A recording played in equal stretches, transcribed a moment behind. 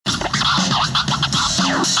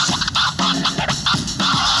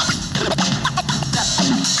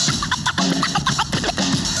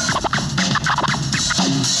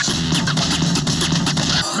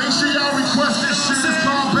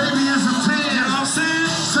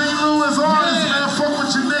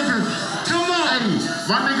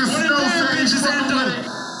My nigga Snow said he's fucking with it.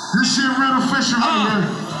 This shit real official right here.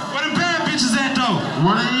 Where the bad bitches at though?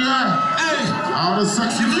 Where they at? Hey, all the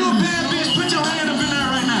sexy if you a ladies. bad bitch, put your hand up in there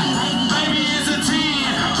right now. Baby, it's a 10.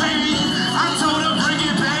 Baby, I told her bring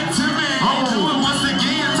it back to me. And do it once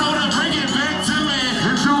again. Told her bring it back to me.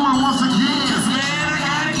 And do it once again. Cause man, I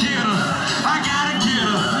gotta get her. I gotta get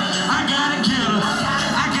her. I gotta get her.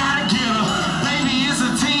 I gotta get her. Baby, it's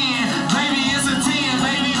a 10. Baby, it's a 10.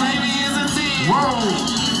 Baby, it's a 10. Whoa.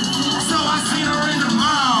 So I seen her in the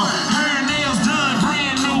mall. Her nails done,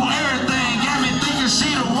 brand new, everything. Got me thinking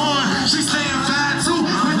she the one. She staying 5'2"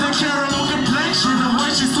 with the caramel complexion. The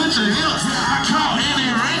way she switch her hips, I caught an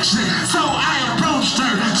erection. So I approached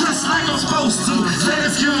her just like I'm supposed to. Said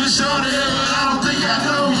excuse me, shorty, but I don't think I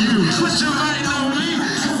know you. Put your might know me,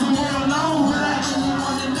 cause the world knows that.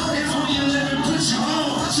 It's when you let me put you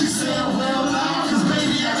on. She said, well, no, cause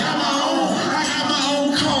baby, I got my own. I got my own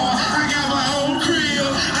car. I got my own crib.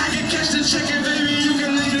 I can catch the chicken, baby, you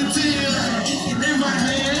can leave the tear. In my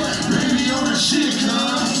hand, baby, on the shit,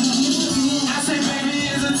 cuz. I say, baby,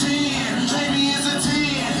 it's a 10. Baby, it's a 10.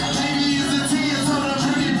 Baby, it's a 10. So now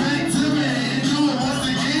bring it back to me. And do it once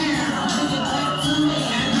again.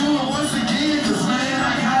 And do it once again. Cause man,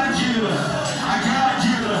 I gotta get her. I gotta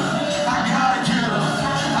get her. I gotta get her.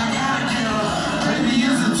 I gotta get her. Baby,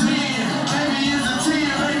 it's a 10. Baby, it's a 10.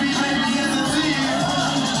 Baby, it's a 10.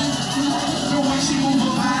 The way she move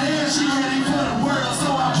her body, she ready for the world. So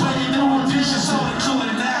I play a new edition, so to do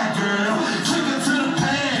it now, girl. Took her to the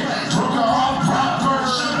pad, broke her off proper.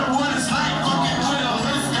 Showed her what it's like fucking with a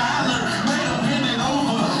Miss Skyler. Made her bend it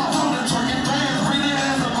over, told her twerk it fast. Bring that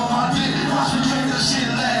ass up on my dick, watch me make that shit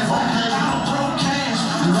last. Okay, I don't throw cash,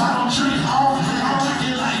 cause I don't treat home. I like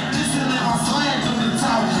it like this and let my swag do the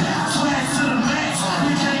talking. Swag to the max,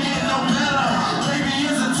 you can't get no better.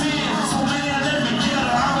 Baby, it's a 10, so man, let me get her.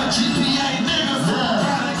 I'm a GPA nigga, so I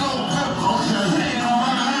gotta go pepper. Okay, playing on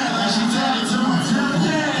my mind like she telling to me.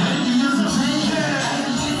 Yeah, baby, it's a 10. Yeah,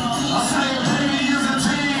 I say, baby, it's a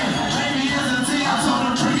 10. Baby, it's a 10. I told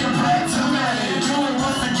her bring it back to me. And do it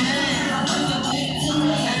once again.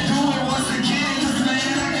 And do it once again. Cause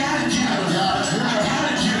man, I gotta get her. I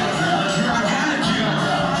gotta get her. I gotta get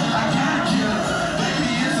her. I gotta get her.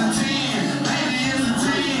 Baby, it's a 10. Baby, it's a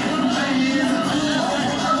 10. Baby, it's a 10.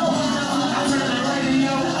 I turned the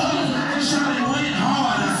radio up and Shawty went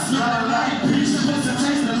hard. I smell her like peaches, but it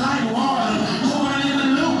tasted like water. Pouring in the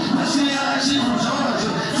loop, but she act like she from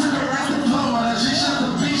Georgia. Took her out to Florida, she shut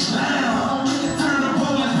the beach down. Turned the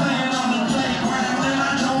bullet playing on the playground, and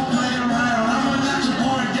I don't play around. I'm a natural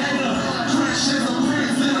born gator, fresh as a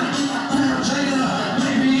prince in a pair of Jada.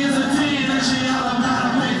 Baby is a 10, and she all about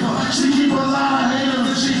a paper. She keep a lot of haters,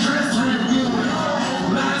 and she dressed real good.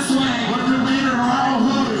 Lot of swag, but the meter all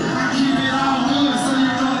hood. I keep it all good, so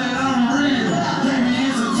you know that I'm real.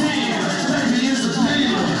 Baby is a 10, baby is a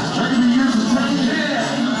 10. Baby is a 10, yeah.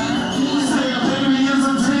 Say baby is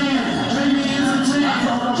a 10, baby is a 10. I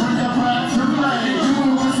told her bring it back to me. Do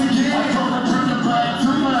it once again. I told her bring it back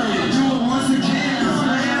to me. Do it once again, cause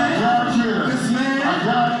man, I gotta get her. Cause man, I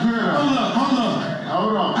gotta get her.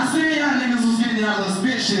 Hold up. I seen y'all niggas was getting y'all little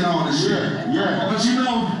spit shit on and shit. Yeah. But you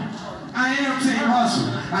know, I am Team Hustle.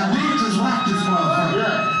 I did just lock this motherfucker.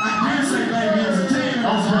 Yeah. I did say baby is a 10.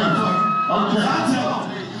 Okay. I tell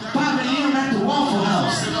them, 5 a.m. at the Waffle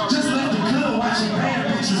House. Just left the club watching bad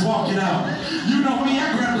bitches walking out. You know me,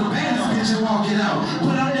 I grabbed the baddest bitch and walking out.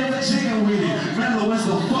 But I'm never jigging with it. Mellow as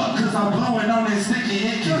the fuck, cause I'm blowing on that sticky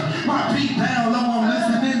icky. My beat down low, I'm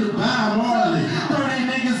listening to Bob Marley. 30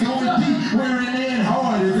 niggas going deep, wearing their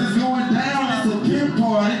hardest. It's going down, it's a pimp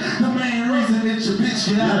party. The main reason that your bitch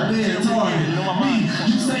get out there and target. Me,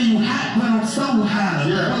 you say you hot, but I'm so hot.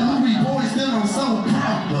 But Louis boy, still I'm so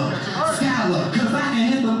proper. Scholar, cause I can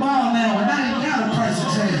hit the ball